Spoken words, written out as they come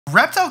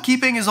Reptile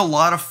keeping is a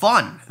lot of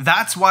fun.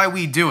 That's why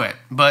we do it.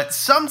 But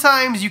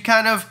sometimes you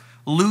kind of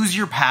lose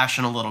your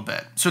passion a little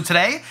bit. So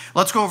today,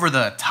 let's go over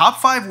the top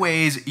 5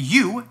 ways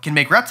you can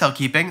make reptile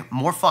keeping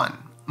more fun.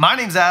 My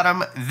name's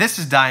Adam, this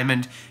is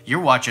Diamond, you're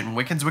watching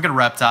Wickens Wicked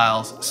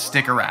Reptiles,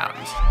 stick around.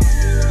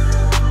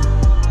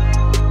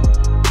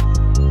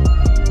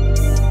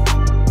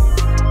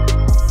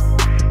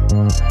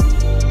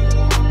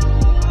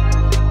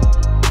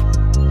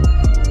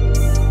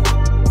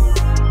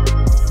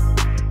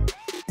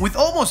 With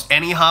almost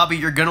any hobby,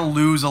 you're gonna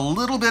lose a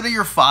little bit of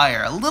your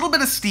fire, a little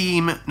bit of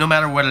steam, no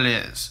matter what it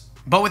is.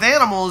 But with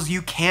animals,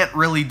 you can't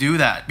really do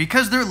that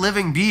because they're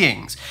living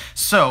beings.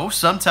 So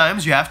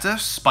sometimes you have to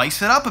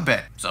spice it up a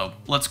bit. So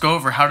let's go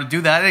over how to do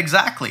that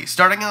exactly.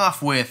 Starting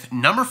off with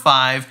number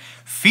 5,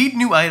 feed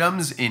new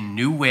items in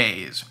new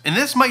ways. And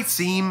this might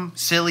seem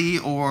silly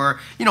or,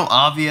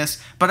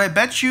 obvious, but I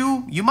bet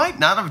you might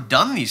not have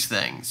done these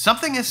things.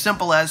 Something as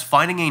simple as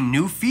finding a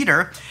new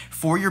feeder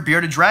for your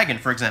bearded dragon,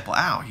 for example.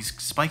 Ow, he's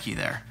spiky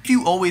there. If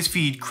you always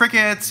feed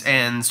crickets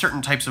and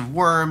certain types of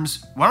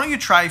worms, why don't you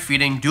try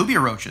feeding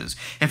dubia roaches?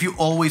 If you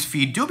always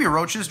feed dubia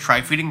roaches,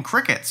 try feeding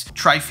crickets.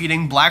 Try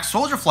feeding black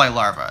soldier fly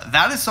larvae.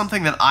 That is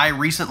something that I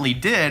recently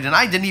did, and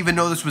I didn't even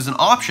know this was an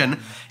option.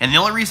 And the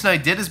only reason I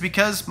did is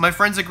because my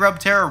friends at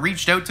Reptile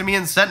reached out to me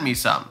and sent me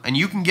some. And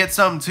you can get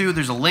some too.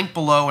 There's a link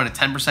below and a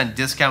 10%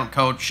 discount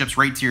code, ships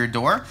right to your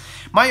door.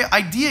 My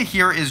idea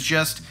here is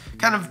just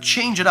kind of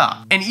change it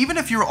up. And even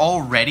if you're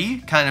already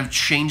kind of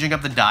changing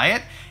up the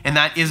diet and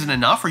that isn't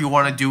enough or you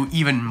want to do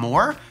even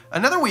more,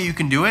 another way you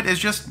can do it is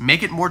just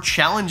make it more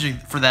challenging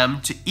for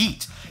them to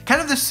eat. Kind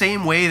of the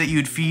same way that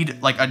you'd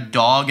feed like a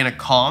dog in a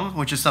Kong,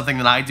 which is something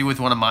that I do with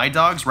one of my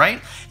dogs,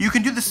 right? You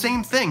can do the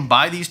same thing.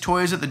 Buy these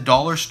toys at the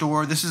dollar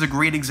store. This is a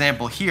great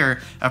example here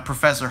of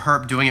Professor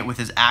Herp doing it with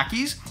his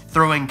Ackies,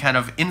 throwing kind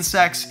of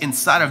insects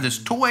inside of this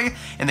toy,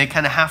 and they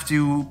kind of have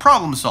to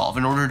problem solve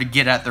in order to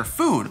get at their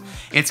food.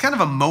 It's kind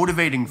of a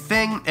motivating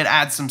thing. It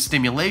adds some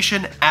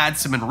stimulation, adds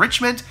some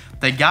enrichment.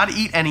 They gotta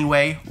eat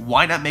anyway.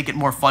 Why not make it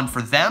more fun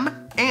for them?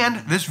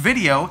 And this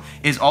video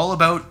is all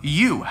about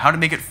you, how to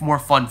make it more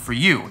fun for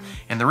you.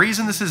 And the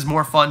reason this is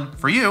more fun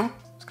for you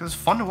is because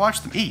it's fun to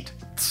watch them eat.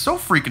 It's so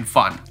freaking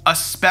fun,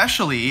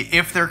 especially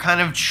if they're kind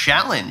of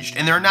challenged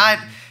and they're not,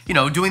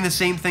 doing the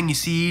same thing you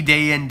see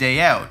day in, day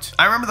out.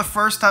 I remember the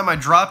first time I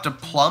dropped a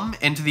plum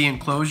into the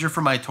enclosure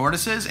for my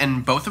tortoises,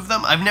 and both of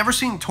them, I've never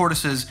seen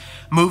tortoises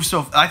move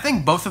so, I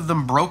think both of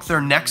them broke their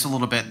necks a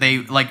little bit.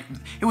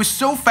 It was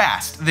so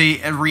fast,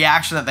 the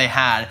reaction that they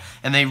had,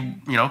 and they,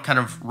 kind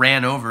of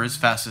ran over as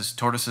fast as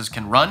tortoises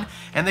can run,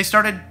 and they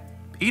started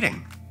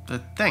eating the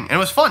thing. And it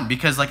was fun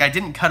because I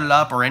didn't cut it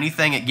up or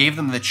anything. It gave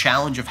them the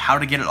challenge of how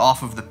to get it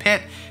off of the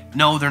pit.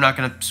 No, they're not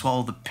gonna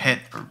swallow the pit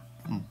or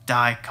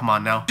die, come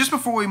on now. Just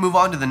before we move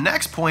on to the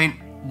next point,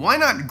 why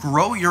not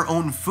grow your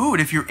own food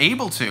if you're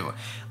able to?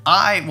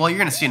 Well, you're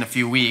gonna see in a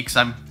few weeks,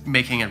 I'm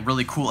making a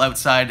really cool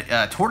outside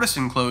tortoise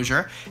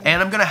enclosure,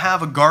 and I'm gonna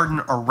have a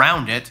garden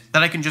around it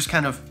that I can just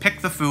kind of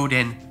pick the food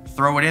and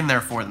throw it in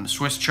there for them.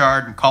 Swiss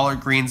chard and collard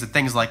greens and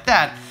things like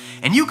that.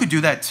 And you could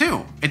do that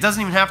too. It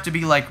doesn't even have to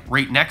be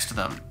right next to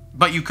them.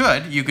 But you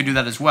could do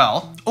that as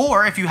well.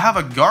 Or if you have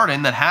a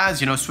garden that has,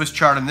 Swiss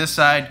chard on this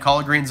side,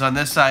 collard greens on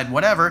this side,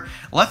 whatever,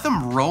 let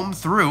them roam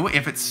through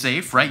if it's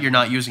safe, right? You're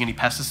not using any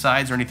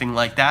pesticides or anything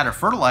like that or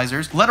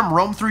fertilizers. Let them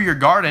roam through your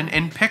garden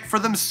and pick for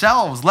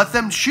themselves. Let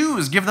them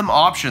choose, give them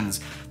options.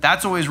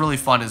 That's always really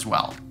fun as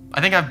well.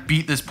 I think I've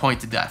beat this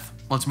point to death.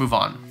 Let's move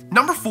on.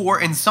 Number 4,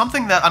 and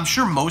something that I'm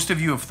sure most of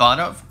you have thought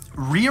of,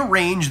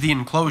 rearrange the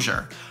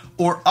enclosure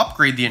or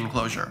upgrade the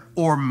enclosure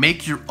or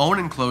make your own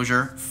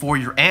enclosure for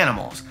your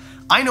animals.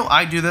 I know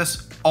I do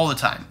this all the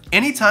time.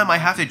 Anytime I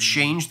have to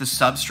change the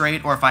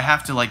substrate or if I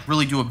have to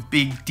really do a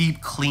big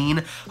deep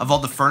clean of all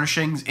the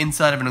furnishings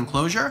inside of an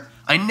enclosure,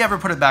 I never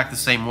put it back the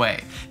same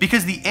way.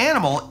 Because the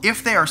animal,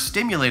 if they are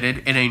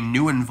stimulated in a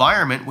new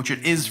environment, which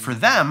it is for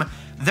them,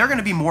 they're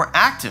gonna be more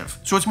active.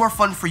 So it's more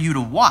fun for you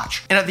to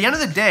watch. And at the end of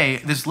the day,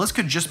 this list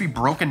could just be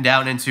broken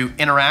down into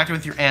interacting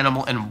with your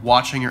animal and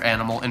watching your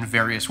animal in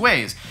various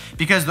ways.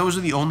 Because those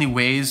are the only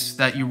ways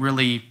that you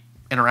really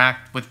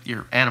interact with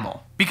your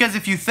animal. Because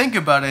if you think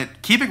about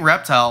it, keeping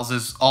reptiles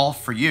is all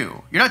for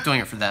you. You're not doing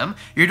it for them,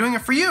 you're doing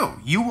it for you.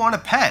 You want a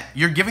pet,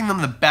 you're giving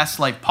them the best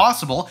life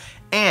possible,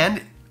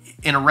 and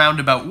in a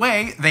roundabout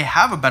way, they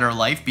have a better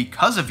life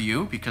because of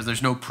you, because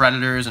there's no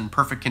predators and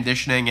perfect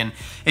conditioning, and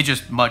it's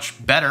just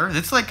much better.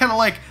 It's kind of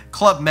like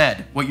Club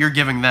Med, what you're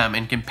giving them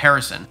in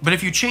comparison. But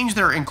if you change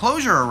their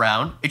enclosure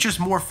around, it's just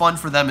more fun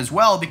for them as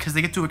well because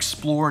they get to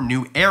explore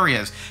new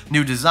areas,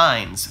 new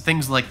designs,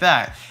 things like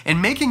that.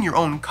 And making your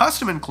own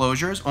custom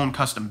enclosures, own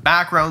custom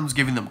backgrounds,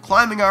 giving them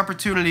climbing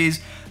opportunities,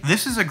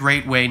 this is a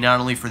great way not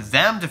only for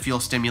them to feel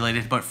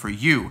stimulated, but for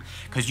you.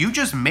 Because you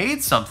just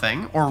made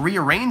something or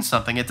rearranged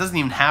something. It doesn't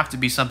even have to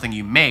be something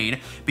you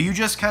made, but you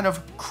just kind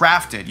of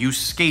crafted, you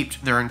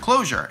scaped their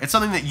enclosure. It's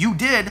something that you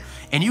did,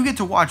 and you get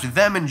to watch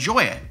them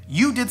enjoy it.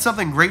 You did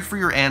something great for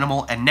your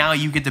animal, and now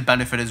you get to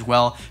benefit as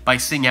well by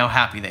seeing how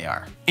happy they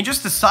are. And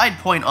just a side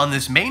point on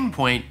this main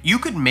point, you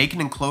could make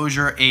an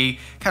enclosure a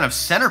kind of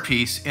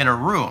centerpiece in a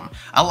room.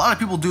 A lot of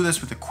people do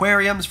this with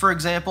aquariums, for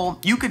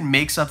example. You could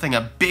make something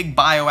a big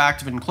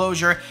bioactive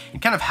enclosure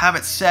and kind of have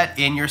it set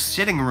in your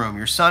sitting room,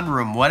 your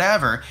sunroom,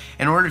 whatever,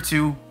 in order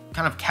to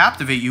kind of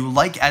captivate you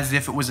like as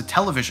if it was a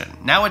television.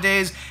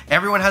 Nowadays,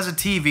 everyone has a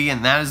TV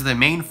and that is the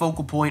main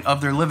focal point of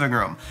their living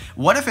room.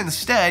 What if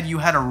instead you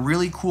had a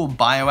really cool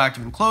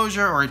bioactive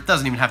enclosure, or it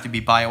doesn't even have to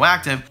be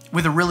bioactive,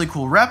 with a really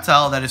cool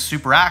reptile that is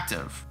super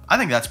active? I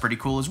think that's pretty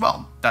cool as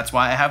well. That's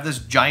why I have this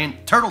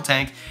giant turtle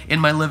tank in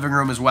my living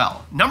room as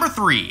well. Number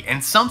 3,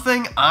 and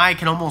something I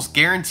can almost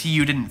guarantee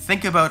you didn't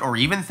think about or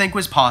even think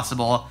was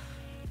possible,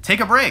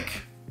 take a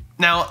break.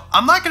 Now,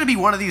 I'm not going to be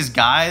one of these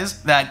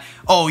guys that,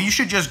 oh, you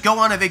should just go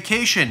on a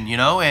vacation, you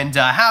know, and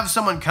have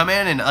someone come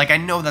in and, like, I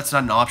know that's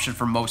not an option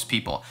for most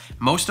people.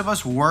 Most of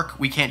us work.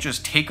 We can't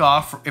just take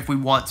off if we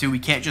want to. We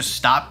can't just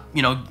stop,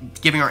 you know,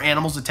 giving our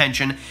animals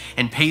attention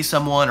and pay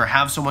someone or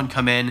have someone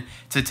come in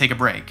to take a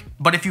break.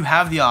 But if you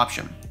have the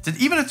option,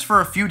 even if it's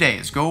for a few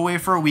days, go away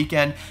for a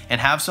weekend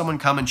and have someone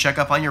come and check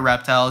up on your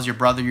reptiles, your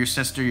brother, your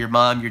sister, your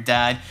mom, your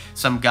dad,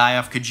 some guy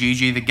off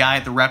Kijiji, the guy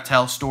at the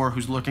reptile store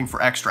who's looking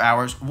for extra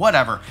hours,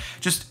 whatever.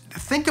 Just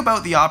think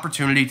about the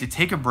opportunity to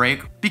take a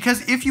break,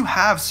 because if you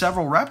have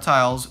several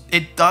reptiles,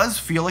 it does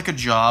feel like a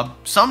job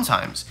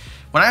sometimes.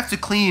 When I have to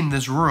clean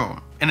this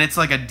room and it's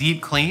like a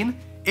deep clean,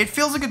 it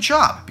feels like a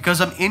job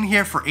because I'm in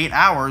here for 8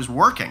 hours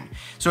working.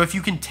 So if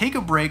you can take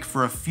a break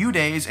for a few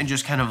days and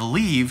just kind of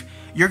leave,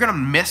 you're gonna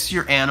miss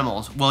your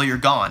animals while you're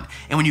gone.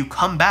 And when you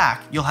come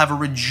back, you'll have a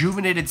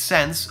rejuvenated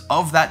sense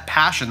of that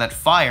passion, that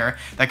fire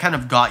that kind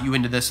of got you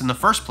into this in the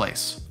first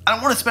place. I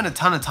don't want to spend a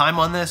ton of time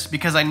on this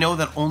because I know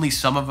that only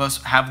some of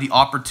us have the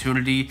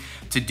opportunity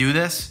to do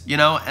this, you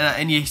know,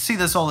 and you see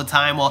this all the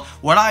time. Well,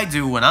 what I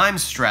do when I'm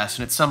stressed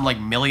and it's some like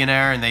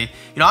millionaire and they,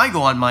 you know, I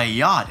go on my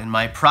yacht and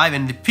my private,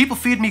 and people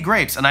feed me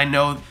grapes, and I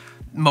know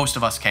most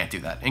of us can't do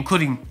that,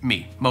 including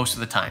me most of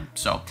the time.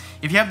 So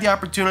if you have the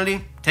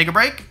opportunity, take a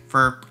break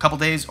for a couple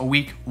days, a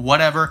week,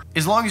 whatever.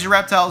 As long as your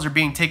reptiles are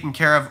being taken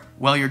care of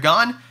while you're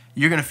gone,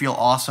 you're gonna feel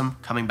awesome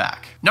coming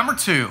back. Number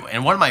 2,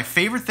 and one of my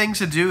favorite things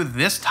to do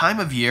this time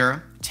of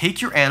year,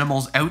 take your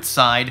animals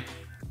outside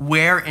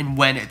where and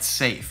when it's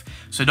safe.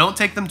 So don't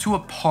take them to a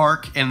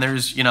park and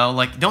there's, you know,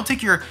 like, don't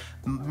take your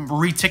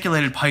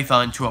reticulated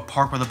python to a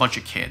park with a bunch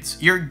of kids.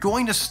 You're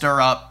going to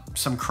stir up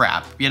some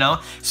crap, you know?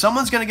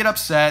 Someone's gonna get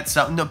upset.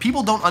 No,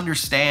 people don't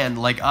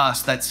understand, like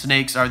us, that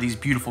snakes are these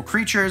beautiful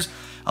creatures.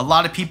 A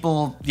lot of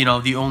people, you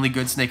know, the only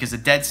good snake is a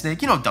dead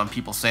snake. You know, dumb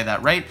people say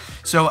that, right?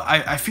 So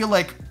I feel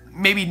like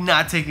maybe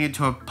not taking it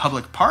to a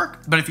public park,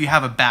 but if you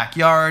have a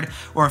backyard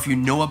or if you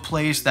know a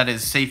place that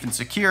is safe and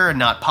secure and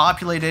not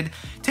populated,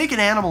 take an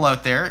animal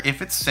out there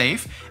if it's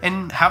safe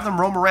and have them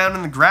roam around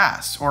in the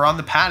grass or on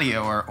the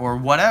patio or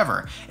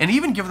whatever. And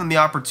even give them the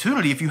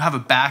opportunity, if you have a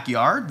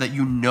backyard that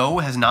you know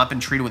has not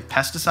been treated with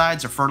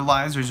pesticides or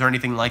fertilizers or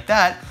anything like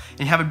that,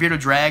 and you have a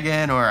bearded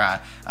dragon or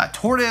a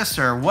tortoise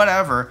or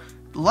whatever,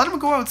 let them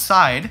go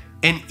outside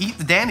and eat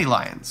the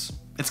dandelions.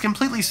 It's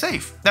completely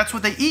safe. That's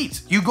what they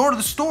eat. You go to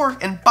the store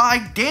and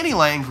buy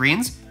dandelion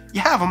greens,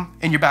 you have them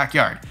in your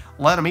backyard.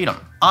 Let them eat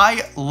them.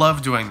 I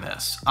love doing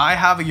this. I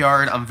have a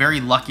yard. I'm very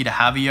lucky to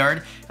have a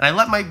yard, and I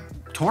let my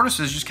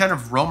tortoises just kind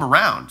of roam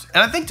around.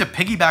 And I think to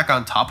piggyback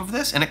on top of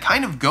this, and it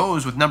kind of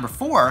goes with number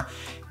 4,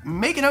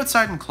 make an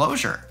outside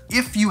enclosure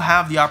if you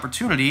have the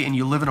opportunity and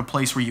you live in a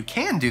place where you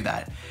can do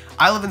that.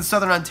 I live in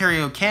Southern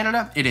Ontario,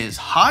 Canada. It is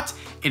hot,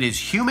 it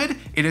is humid,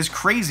 it is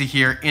crazy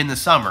here in the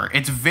summer.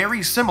 It's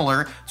very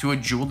similar to a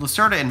jeweled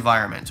lacerda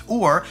environment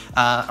or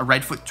a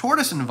redfoot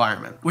tortoise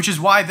environment, which is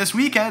why this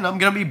weekend I'm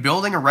gonna be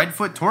building a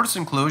redfoot tortoise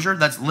enclosure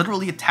that's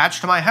literally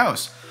attached to my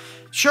house.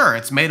 Sure,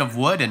 it's made of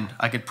wood and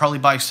I could probably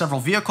buy several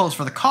vehicles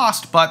for the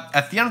cost, but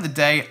at the end of the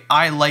day,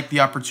 I like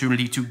the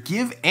opportunity to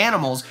give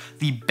animals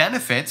the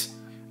benefit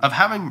of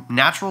having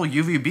natural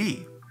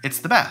UVB. It's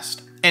the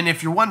best. And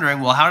if you're wondering,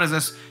 well, how does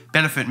this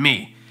benefit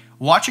me?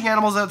 Watching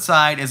animals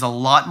outside is a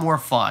lot more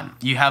fun.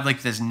 You have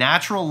like this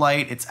natural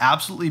light. It's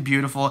absolutely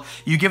beautiful.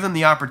 You give them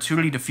the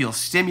opportunity to feel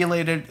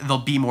stimulated. They'll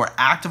be more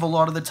active a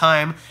lot of the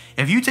time.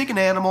 If you take an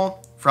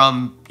animal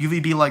from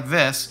UVB like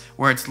this,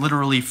 where it's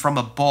literally from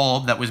a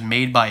bulb that was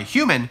made by a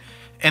human,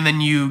 and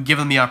then you give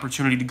them the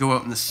opportunity to go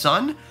out in the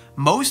sun,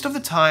 most of the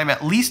time,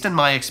 at least in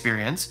my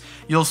experience,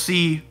 you'll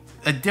see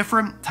a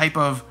different type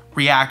of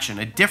reaction,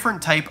 a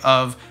different type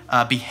of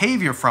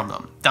behavior from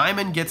them.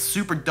 Diamond gets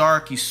super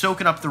dark, he's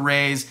soaking up the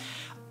rays.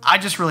 I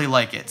just really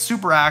like it.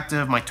 Super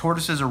active, my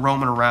tortoises are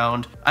roaming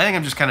around. I think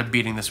I'm just kind of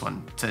beating this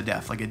one to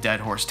death like a dead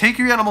horse. Take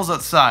your animals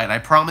outside, I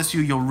promise you,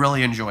 you'll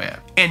really enjoy it.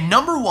 And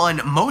number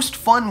 1 most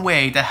fun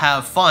way to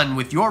have fun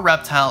with your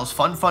reptiles,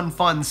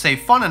 fun, say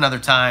fun another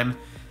time,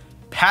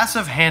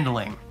 passive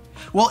handling.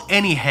 Well,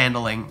 any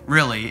handling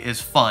really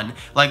is fun.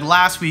 Like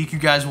last week, you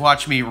guys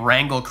watched me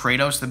wrangle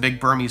Kratos, the big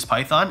Burmese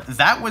python.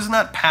 That was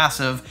not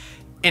passive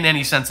in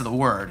any sense of the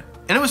word.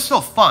 and it was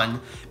still fun,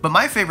 but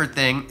my favorite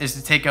thing is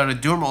to take out a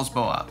Durmall's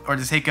boa, or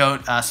to take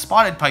out a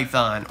spotted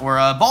python, or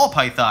a ball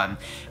python,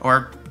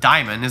 or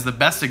Diamond is the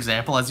best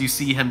example, as you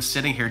see him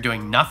sitting here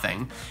doing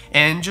nothing,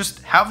 and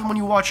just have them when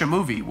you watch a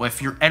movie.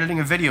 If you're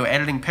editing a video,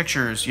 editing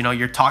pictures, you know,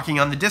 you're talking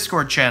on the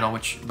Discord channel,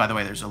 which, by the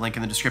way, there's a link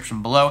in the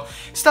description below,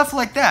 stuff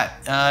like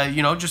that,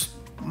 you know, just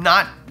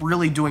not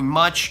really doing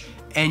much,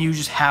 and you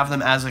just have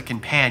them as a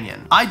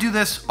companion. I do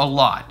this a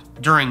lot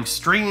during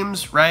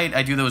streams, right?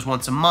 I do those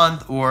once a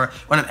month, or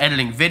when I'm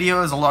editing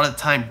videos, a lot of the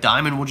time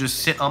Diamond will just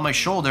sit on my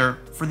shoulder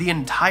for the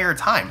entire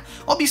time.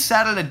 I'll be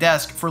sat at a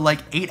desk for like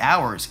 8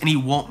 hours and he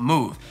won't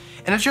move.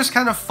 And it's just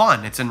kind of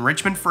fun. It's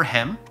enrichment for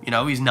him. You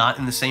know, he's not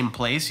in the same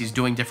place. He's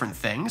doing different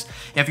things.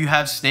 If you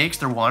have snakes,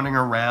 they're wandering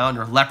around,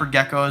 or leopard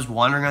geckos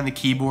wandering on the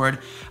keyboard.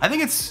 I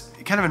think it's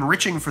kind of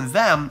enriching for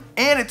them,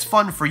 and it's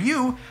fun for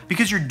you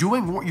because you're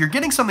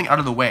getting something out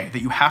of the way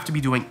that you have to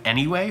be doing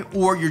anyway,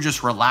 or you're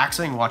just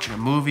relaxing, watching a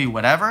movie,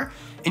 whatever,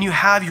 and you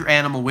have your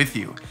animal with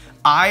you.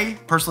 I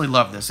personally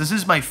love this. This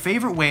is my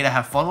favorite way to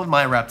have fun with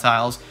my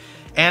reptiles,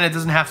 and it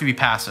doesn't have to be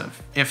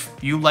passive. If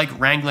you like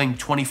wrangling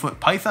 20-foot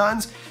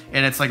pythons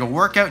and it's like a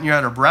workout and you're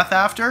out of breath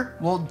after,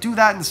 well, do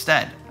that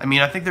instead. I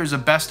mean, I think there's a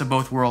best of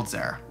both worlds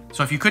there.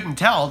 So if you couldn't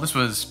tell, this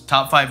was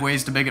top 5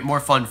 ways to make it more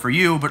fun for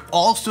you, but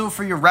also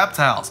for your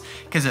reptiles.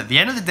 Because at the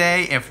end of the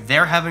day, if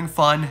they're having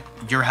fun,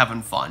 you're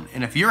having fun.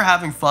 And if you're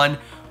having fun,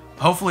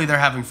 hopefully they're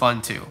having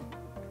fun too.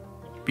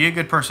 Be a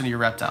good person to your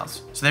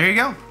reptiles. So there you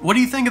go. What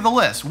do you think of the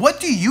list? What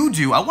do you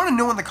do? I want to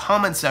know in the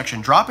comment section.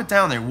 Drop it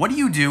down there. What do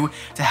you do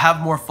to have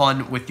more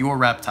fun with your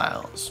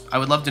reptiles? I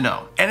would love to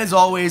know. And as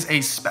always,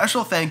 a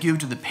special thank you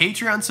to the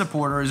Patreon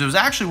supporters. It was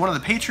actually one of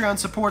the Patreon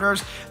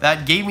supporters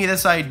that gave me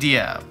this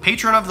idea.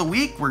 Patron of the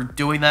week, we're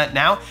doing that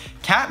now.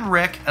 Kat and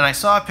Rick, and I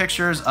saw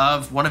pictures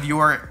of one of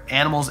your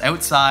animals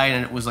outside,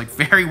 and it was like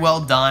very well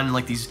done,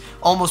 like these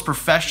almost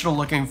professional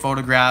looking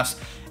photographs.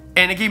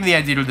 And it gave me the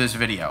idea to do this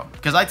video,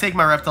 because I take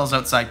my reptiles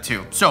outside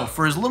too. So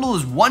for as little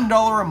as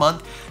 $1 a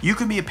month, you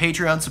can be a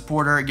Patreon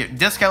supporter, get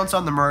discounts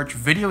on the merch,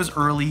 videos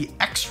early,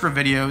 extra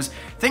videos,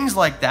 things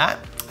like that.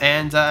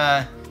 And do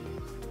I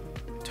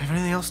have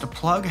anything else to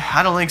plug?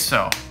 I don't think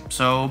so.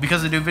 So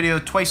because I do video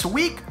twice a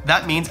week,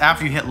 that means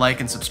after you hit like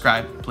and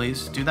subscribe,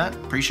 please do that.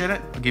 Appreciate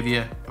it. I'll give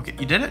you, okay,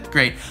 you did it?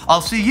 Great. I'll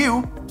see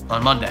you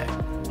on Monday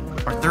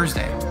or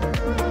Thursday.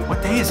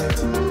 What day is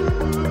it?